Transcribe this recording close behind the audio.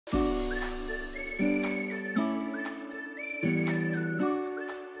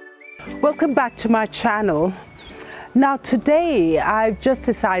Welcome back to my channel. Now today I've just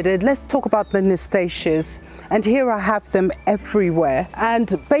decided let's talk about the Nasturtiums, and here I have them everywhere.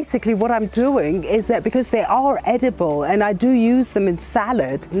 And basically what I'm doing is that because they are edible and I do use them in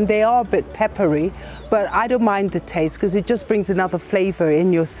salad, and they are a bit peppery, but I don't mind the taste because it just brings another flavor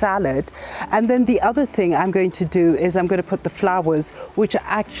in your salad. And then the other thing I'm going to do is I'm going to put the flowers, which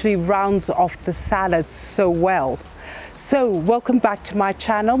actually rounds off the salad so well. So welcome back to my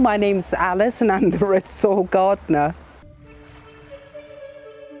channel. My name is Alice and I'm the Red Soil Gardener.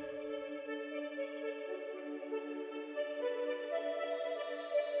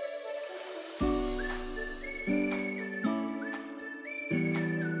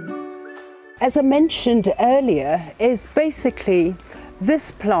 As I mentioned earlier, is basically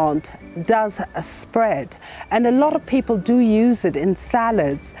this plant does a spread, and a lot of people do use it in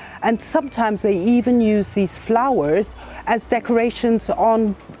salads, and sometimes they even use these flowers as decorations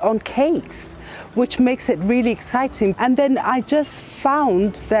on cakes, which makes it really exciting. And then I just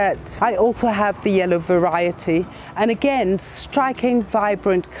found that I also have the yellow variety, and again, striking,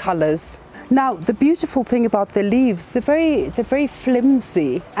 vibrant colors. Now, the beautiful thing about the leaves, they're very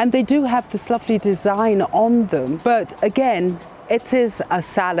flimsy, and they do have this lovely design on them. But again, it is a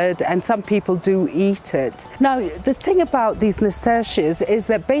salad and some people do eat it. Now, the thing about these Nasturtiums is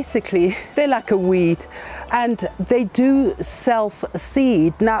that basically they're like a weed and they do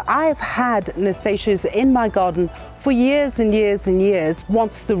self-seed. Now, I've had Nasturtiums in my garden for years and years and years.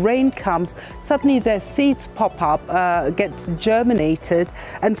 Once the rain comes, suddenly their seeds pop up, get germinated,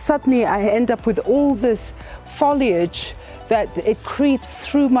 and suddenly I end up with all this foliage that it creeps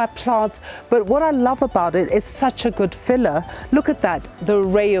through my plants. But what I love about it, it's such a good filler. Look at that, the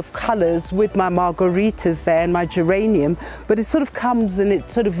array of colors with my margaritas there and my geranium, but it sort of comes and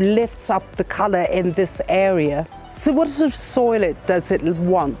it sort of lifts up the color in this area. So what sort of soil does it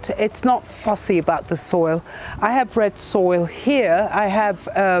want? It's not fussy about the soil. I have red soil here. I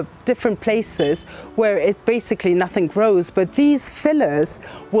have different places where it basically nothing grows, but these fillers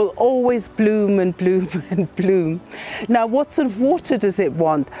will always bloom and bloom and bloom. Now, what sort of water does it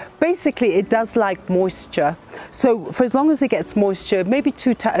want? Basically, it does like moisture. So for as long as it gets moisture, maybe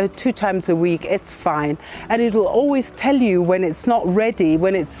two times a week, it's fine. And it will always tell you when it's not ready,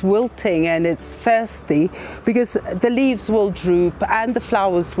 when it's wilting and it's thirsty, because the leaves will droop and the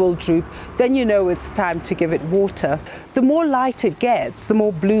flowers will droop. Then you know it's time to give it water. The more light it gets, the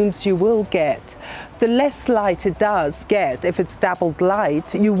more blooms you will get. The less light it does get, if it's dabbled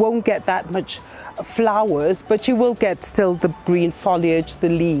light, you won't get that much flowers, but you will get still the green foliage, the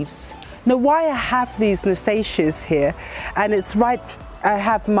leaves. Now, why I have these Nasturtiums here, and it's right, I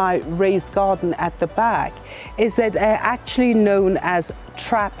have my raised garden at the back, is that they're actually known as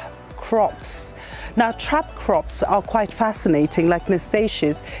trap crops. Now, trap crops are quite fascinating, like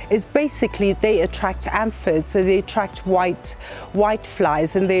Nasturtiums, is basically they attract aphids, so they attract white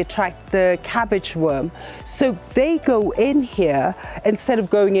flies, and they attract the cabbage worm. So they go in here instead of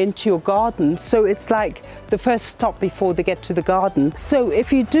going into your garden. So it's like the first stop before they get to the garden. So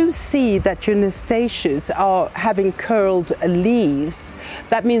if you do see that your Nasturtiums are having curled leaves,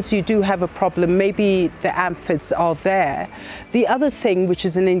 that means you do have a problem. Maybe the aphids are there. The other thing, which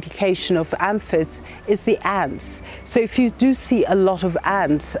is an indication of aphids, is the ants. So if you do see a lot of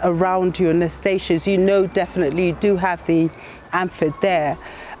ants around your Nasturtiums, you know definitely you do have the aphid there.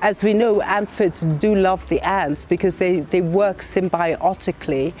 As we know, aphids do love the ants because they work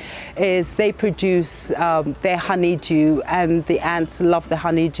symbiotically. Is they produce their honeydew, and the ants love the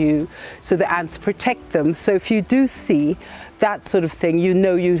honeydew, so the ants protect them. So if you do see that sort of thing, you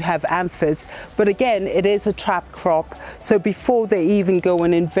know you have aphids. But again, it is a trap crop, so before they even go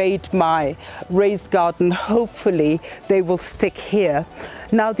and invade my raised garden, hopefully they will stick here.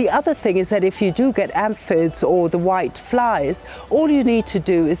 Now, the other thing is that if you do get aphids or the white flies, all you need to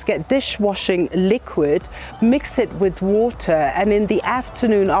do is get dishwashing liquid, mix it with water, and in the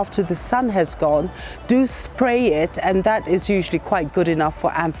afternoon after the sun has gone, do spray it, and that is usually quite good enough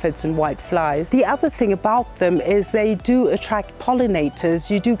for aphids and white flies. The other thing about them is they do attract pollinators.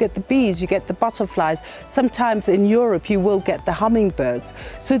 You do get the bees, you get the butterflies. Sometimes in Europe you will get the hummingbirds.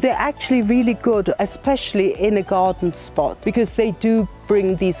 So they're actually really good, especially in a garden spot, because they do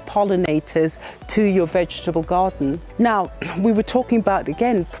bring these pollinators to your vegetable garden. Now, we were talking about,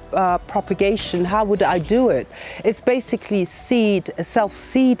 again, propagation. How would I do it? It's basically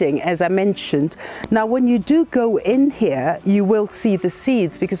self-seeding, as I mentioned. Now, when you do go in here, you will see the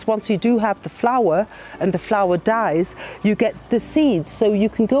seeds, because once you do have the flower and the flower dies, you get the seeds. So you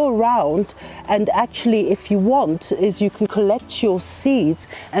can go around and actually, if you want, is you can collect your seeds,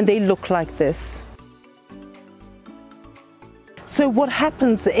 and they look like this. So what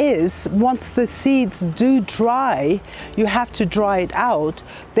happens is, once the seeds do dry, you have to dry it out,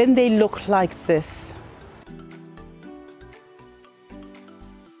 then they look like this.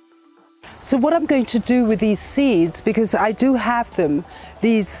 So what I'm going to do with these seeds, because I do have them,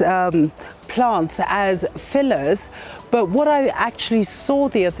 these plants as fillers, but what I actually saw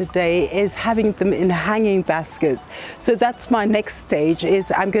the other day is having them in hanging baskets. So that's my next stage,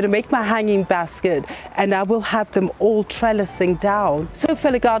 is I'm going to make my hanging basket and I will have them all trellising down. So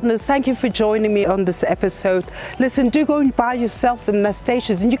fellow gardeners, thank you for joining me on this episode. Listen, do go and buy yourself some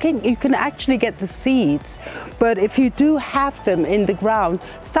nasturtiums, and you can actually get the seeds, but if you do have them in the ground,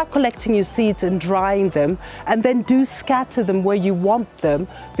 start collecting your seeds and drying them, and then do scatter them where you want them,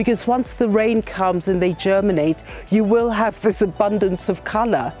 because once the rain comes and they germinate, you will have this abundance of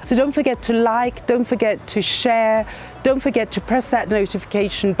color. So don't forget to like, don't forget to share, don't forget to press that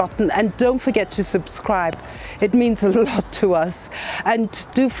notification button, and don't forget to subscribe. It means a lot to us. And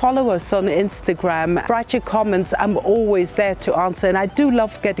do follow us on Instagram. Write your comments. I'm always there to answer, and I do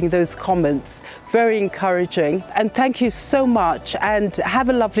love getting those comments. Very encouraging. And thank you so much, and have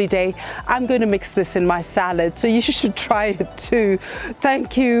a lovely day. I'm going to mix this in my salad, so you should try it too.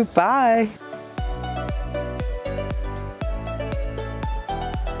 Thank you. Bye.